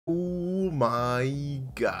Oh my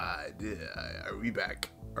god. Are we back?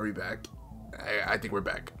 Are we back? I think we're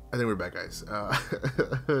back. I think we're back, guys.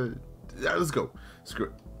 Yeah, let's go. Screw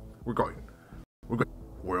it. We're going. We're going.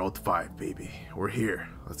 World 5, baby. We're here.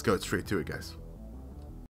 Let's go straight to it, guys.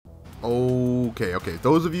 Okay.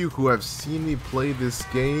 Those of you who have seen me play this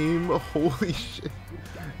game, holy shit.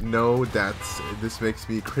 No, this makes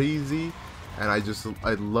me crazy. And I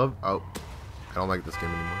love, oh, I don't like this game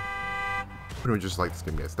anymore. Pretty much just like this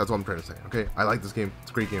game, guys. That's what I'm trying to say, okay? I like this game.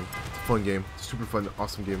 It's a great game. It's a fun game. It's a super fun,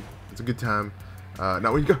 awesome game. It's a good time.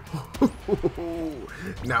 Now when you go,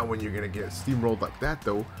 now when you're gonna get steamrolled like that,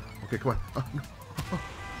 though. Okay, come on. No.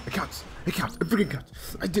 It counts. It counts. It freaking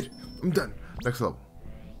counts. I did it. I'm done. Next level.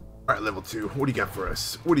 All right, level 2. What do you got for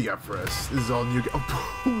us? What do you got for us? This is all new. Oh,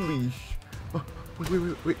 holy sh! Oh,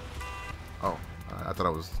 wait. Oh, I thought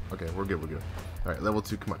I was okay. We're good. All right, level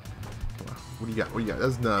 2. Come on. What do you got? What do you got?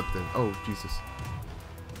 That's nothing. Oh, Jesus.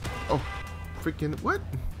 Oh, freaking what?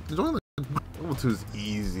 There's only like, level 2 is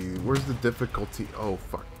easy. Where's the difficulty? Oh,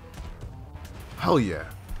 fuck. Hell yeah.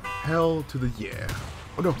 Hell to the yeah.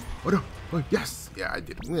 Oh no. Oh, yes. Yeah, I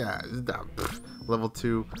did. Yeah. Level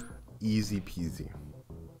 2, easy peasy.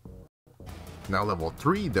 Now level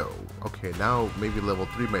 3 though. Okay, now maybe level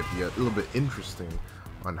 3 might be a little bit interesting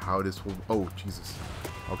on how this will. Oh, Jesus.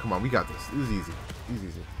 Oh, come on. We got this. This is easy.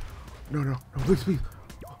 Easy. No, please.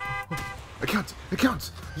 Oh. It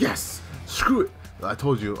counts. Yes. Screw it. I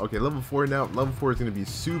told you. Okay, level 4 now. Level 4 is going to be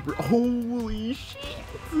super. Holy shit.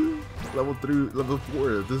 Level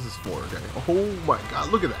 4. This is 4, okay. Oh my god.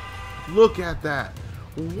 Look at that. Look at that.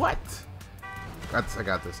 What? I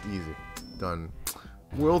got this. Easy. Done.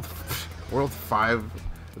 World 5.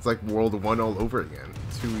 It's like World 1 all over again.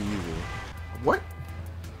 Too easy. What?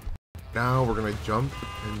 Now we're going to jump.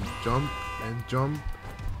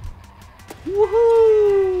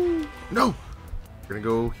 Woohoo! No! We're gonna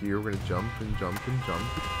go here, we're gonna jump. We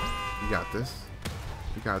got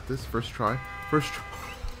this. First try.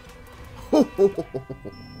 That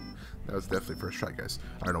was definitely first try, guys.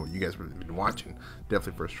 I don't know what you guys have been watching.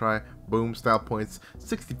 Definitely first try. Boom, style points,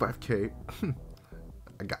 65k.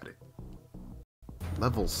 I got it.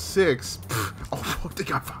 Level 6. Oh, they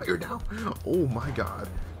got fire now. Oh my god.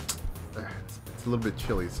 It's a little bit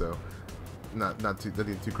chilly, so nothing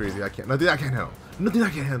too crazy. Nothing I can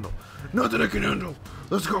handle.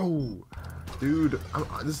 Let's go, dude.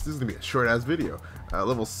 This is gonna be a short ass video.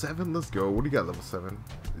 Level 7. Let's go. What do you got? Level 7.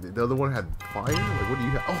 The other one had fire. Like, what do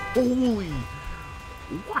you have? Oh, holy!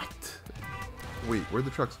 What? Wait, where'd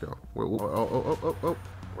the trucks go? Oh.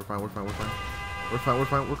 We're fine. We're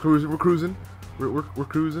cruising. We're cruising.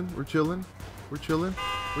 We're chilling.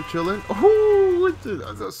 Oh,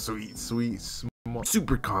 that's a sweet.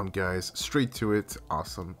 Super calm, guys. Straight to it.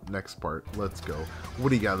 Awesome. Next part. Let's go. What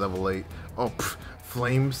do you got? Level 8. Oh,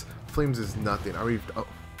 flames. Flames is nothing.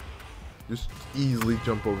 Just easily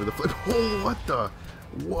jump over the flame. Oh, what the?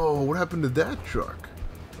 Whoa, what happened to that truck?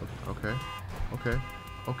 Okay.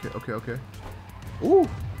 Ooh.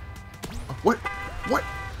 What?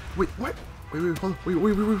 Wait, what? Wait, hold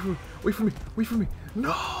on. Wait for me.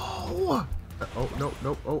 No! Oh, no.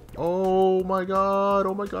 Oh my god.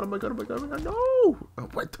 No! Oh,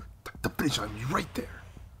 what? The finish line is right there.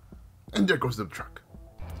 And there goes the truck.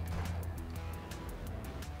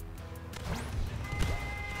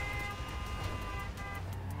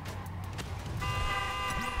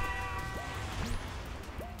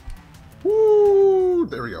 Woo!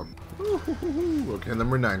 There we go. Okay,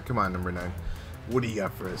 number 9. Come on, number 9. What do you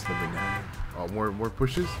got for us, number 9? Oh, more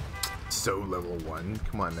pushes? So level 1.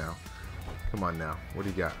 Come on now. What do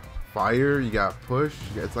you got? Fire, you got push.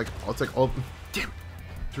 It's like all. Damn.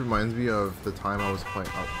 It reminds me of the time I was playing.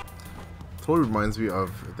 Oh, totally reminds me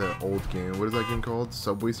of the old game. What is that game called?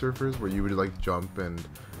 Subway Surfers, where you would like jump and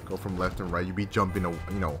go from left and right. You'd be jumping,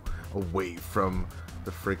 away from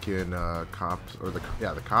the freaking cops, or the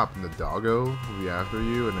cop and the doggo would be after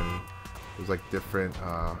you, and then there's like different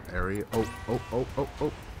area. Oh.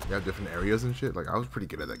 You have different areas and shit. Like, I was pretty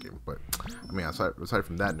good at that game, but I mean, aside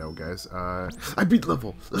from that, no, guys. I beat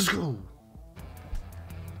level. Let's go.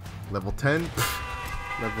 Level 10.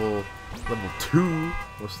 level 2.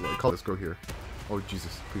 Let's go here. Oh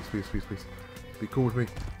Jesus! Please. Be cool with me.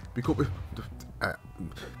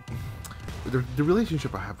 The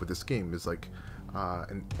relationship I have with this game is like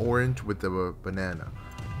an orange with a banana.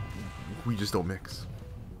 We just don't mix.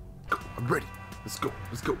 I'm ready. Let's go.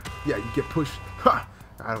 Yeah, you get pushed. Ha!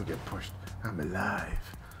 I don't get pushed. I'm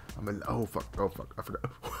alive. Oh fuck. I forgot.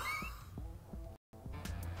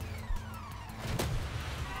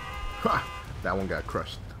 Ha! That one got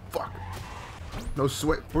crushed. Fuck. No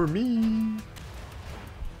sweat for me.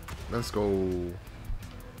 Let's go.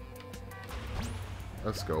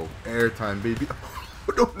 Let's go. Airtime, baby.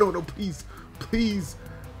 No, no, no, please. Please.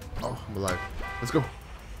 Oh, I'm alive. Let's go.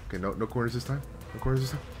 Okay, no corners this time. No corners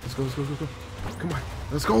this time. Let's go, let's go, let's go. Come on.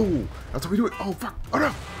 Let's go. That's how we do it. Oh, fuck. Oh,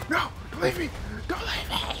 no. No. Don't leave me. Don't leave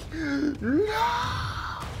me.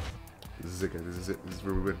 No. This is it, guys. This is it. This is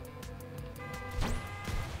where we win.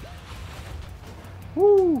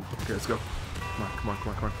 Woo. Okay, let's go. Come on, come on, come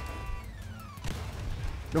on, come on.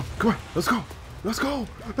 No, come on. Let's go. Let's go.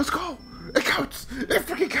 Let's go. It counts. It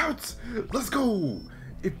freaking counts. Let's go.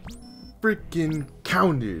 It freaking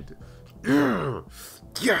counted. Yeah.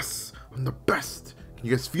 Yes. I'm the best. Can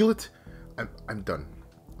you guys feel it? I'm done.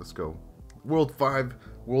 Let's go. World 5,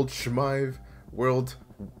 World Shmive, World,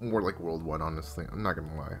 more like World 1, honestly. I'm not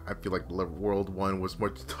gonna lie. I feel like World 1 was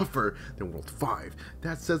much tougher than World 5.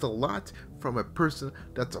 That says a lot from a person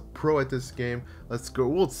that's a pro at this game. Let's go.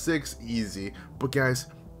 World 6, easy. But guys,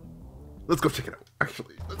 let's go check it out.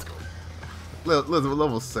 Actually, let's go.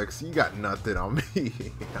 Level 6, you got nothing on me.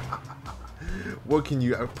 What can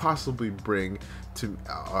you possibly bring to...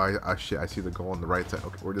 shit, I see the goal on the right side.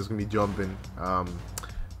 Okay, we're just gonna be jumping.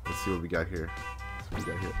 Let's see what we got here.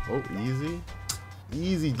 Oh, easy.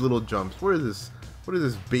 Easy little jumps. What is this? What is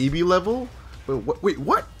this, baby level? Wait,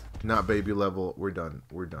 what? Not baby level. We're done.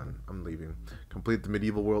 We're done. I'm leaving. Complete the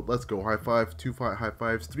medieval world. Let's go. High five. 2 high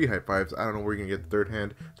fives. 3 high fives. I don't know where you're gonna get the third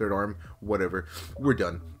hand, third arm, whatever. We're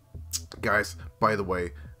done. Guys, by the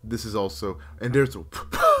way, this is also... And there's a...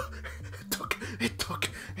 It took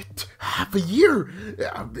half a year.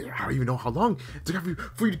 I don't even know how long it took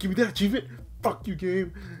for you to give me that achievement. Fuck you,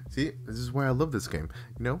 game. See, this is why I love this game.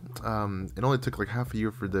 You know, it only took like half a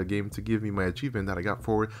year for the game to give me my achievement that I got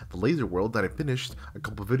for the laser world that I finished a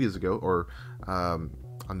couple videos ago, or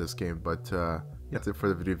on this game. But yeah, that's it for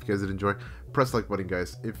the video. If you guys did enjoy, press the like button,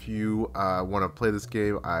 guys. If you want to play this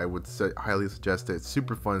game, I would highly suggest it. It's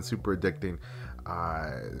super fun, super addicting.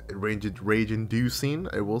 Rage inducing,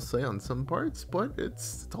 I will say, on some parts, but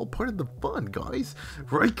it's all part of the fun, guys.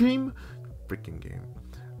 Right, game? Freaking game.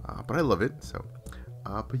 But I love it. So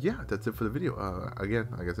but yeah, that's it for the video. Again,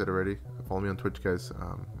 like I said already, follow me on Twitch, guys.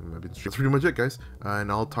 That's pretty much it, guys,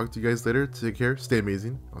 and I'll talk to you guys later. Take care, stay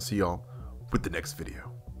amazing. I'll see y'all with the next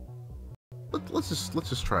video. Let's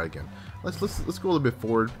just try again. Let's go a little bit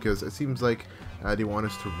forward, because it seems like they want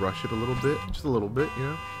us to rush it a little bit, just a little bit, you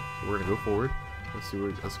know. So we're gonna go forward. Let's see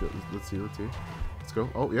where. Let's go. Let's see. Let's go.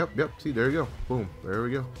 Oh, yep. See, there you go. Boom. There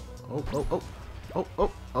we go.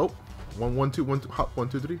 Oh. 1 1 2 1 2. Hop 1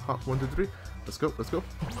 2 3. Hop 1 2 3. Let's go.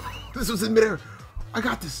 This was in midair. I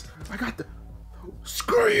got this.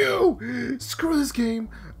 Screw you. Screw this game.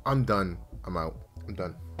 I'm done. I'm out. I'm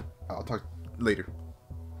done. I'll talk later.